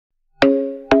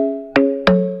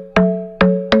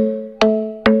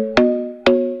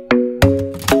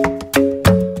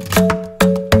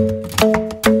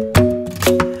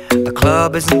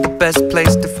best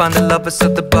place to find a lover, so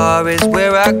the bar is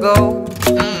where I go.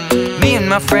 Me and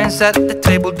my friends at the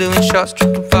table doing shots,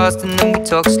 tripping fast, and then we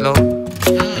talk slow.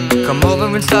 And you come over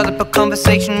and start up a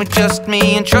conversation with just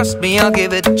me, and trust me, I'll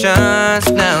give it a chance.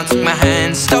 Now take my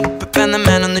hand, stop it, and the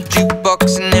man on the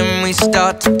jukebox, and then we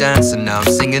start to dance. And now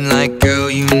I'm singing like, girl,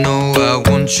 you know I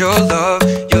want your love.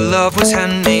 Your love was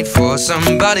handmade for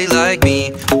somebody like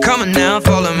me. Come on now,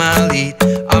 follow my lead.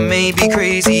 I may be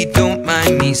crazy, don't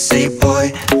mind me. Say,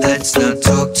 boy, let's not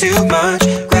talk too much.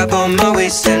 Grab on my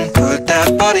waist and put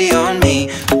that body on me.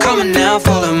 Come on now,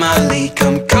 follow my lead.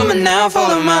 Come on now,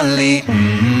 follow my lead.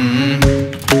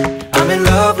 I'm in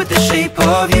love with the shape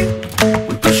of you.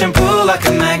 We push and pull like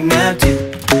a magnet do.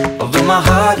 Although my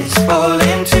heart is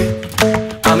falling too.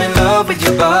 I'm in love with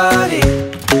your body.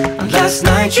 And last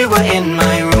night you were in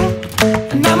my room,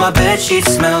 and now my bedsheets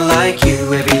smell like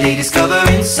you. Every day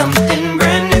discovering something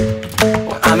brand new.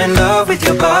 Well, I'm in love with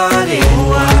your body.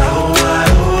 Oh, I, oh, I,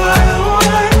 oh, I, oh,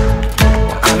 I.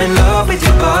 Well, I'm in love with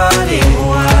your body.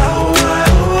 Oh, I, oh, I,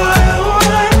 oh, I, oh,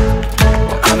 I.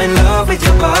 Well, I'm in love with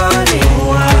your body.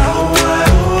 Oh, I, oh, I,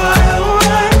 oh, I, oh,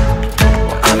 I.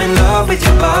 Well, I'm in love with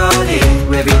your body.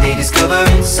 Every day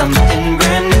discovering something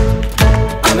brand new.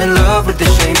 I'm in love with the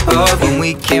shape of you. When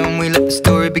we came, we let the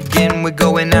story begin. We're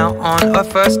going out on our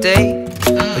first date.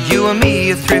 You and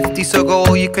me are thrifty, so go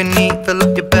all you can eat. Fill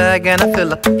up your bag and I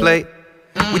fill up the plate.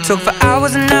 We talk for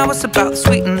hours and hours about the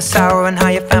sweet and the sour, and how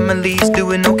your family's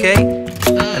doing okay.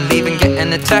 And leaving,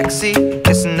 getting a taxi,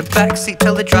 kissing the backseat,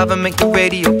 tell the driver make the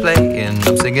radio play. And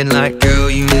I'm singing like, girl,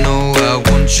 you know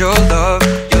I want your love.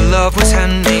 Your love was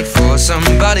handmade for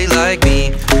somebody like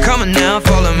me. Come on now,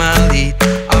 follow my lead.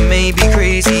 I may be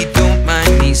crazy, don't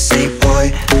mind me. Say,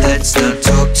 boy, let's not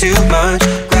talk too much.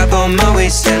 Grab on my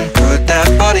waist and put that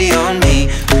body on me.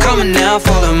 Come on now,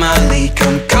 follow my lead.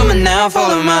 Come on now,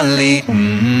 follow my lead.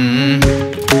 I'm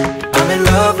in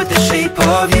love with the shape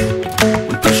of you.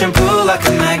 We push and pull like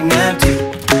a magnet do.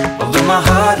 Although my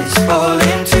heart is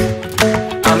falling too.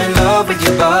 I'm in love with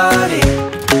your body.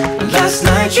 Last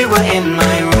night you were in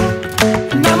my room,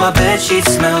 and now my bedsheets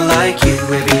smell like you.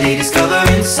 Every day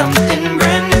discovering something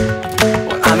brand new.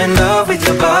 Well, I'm in love with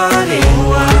your body.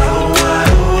 Oh, I, oh, I,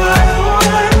 oh, I, oh,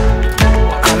 I.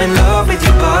 Well, I'm in love with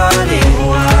your body.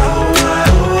 Oh, I, oh, I,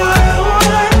 oh, I, oh,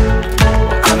 I.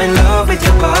 Well, I'm in love with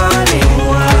your body.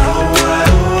 Oh, I, oh, I,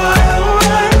 oh, I, oh,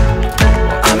 I.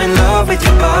 Well, I'm in love with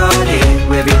your body.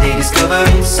 Every day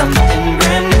discovering something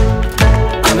brand new.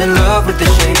 I'm in love with the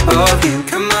shape of you.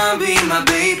 Come on, be my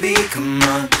baby, come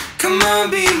on. Come on,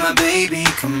 be my baby,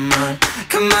 come on.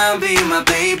 Come on, be my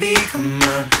baby, come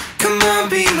on. Come on,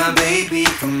 be my baby,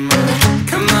 come on.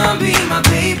 Come on, be my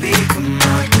baby, come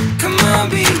on. Come on,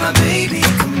 be my baby,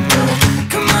 come on.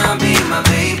 Come on, be my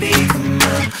baby, come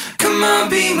on. Come on,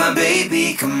 be my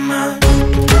baby, come on.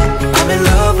 I'm in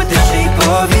love with the shape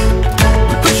of you.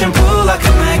 We push and pull like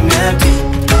a magnet do.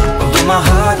 Although my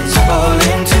heart is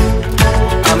falling too.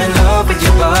 I'm in love with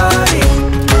your body.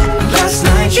 Last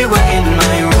night you were in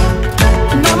my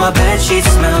room, now my bedsheets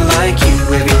smell